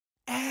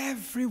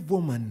Every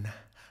woman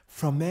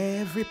from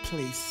every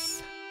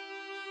place,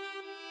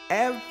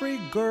 every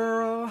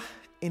girl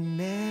in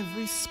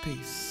every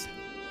space,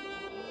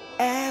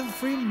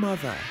 every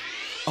mother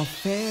of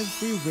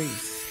every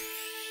race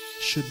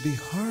should be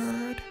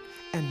heard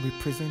and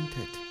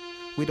represented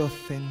with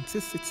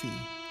authenticity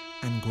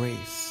and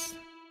grace.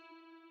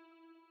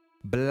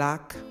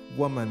 Black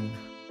woman,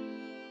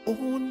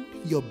 own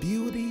your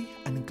beauty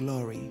and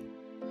glory,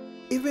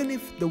 even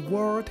if the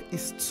world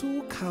is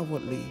too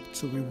cowardly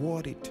to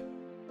reward it.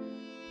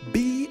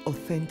 Be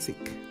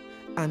authentic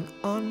and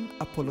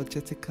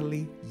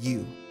unapologetically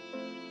you.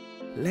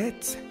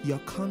 Let your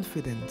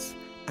confidence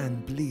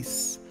and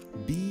bliss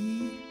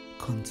be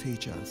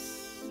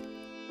contagious.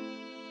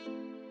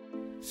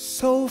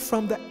 So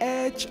from the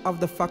edge of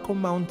the Fako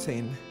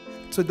Mountain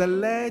to the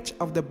ledge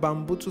of the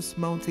Bambutus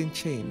mountain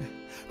chain,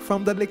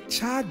 from the Lake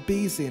Chad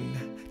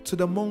Basin to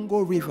the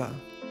Mongo River,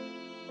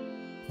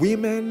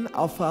 women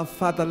of our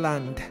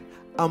fatherland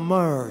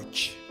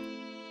emerge.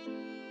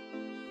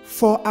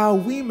 For our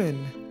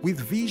women with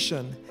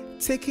vision,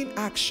 taking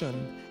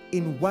action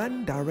in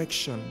one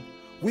direction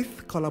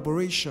with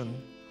collaboration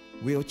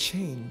will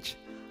change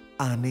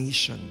our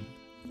nation.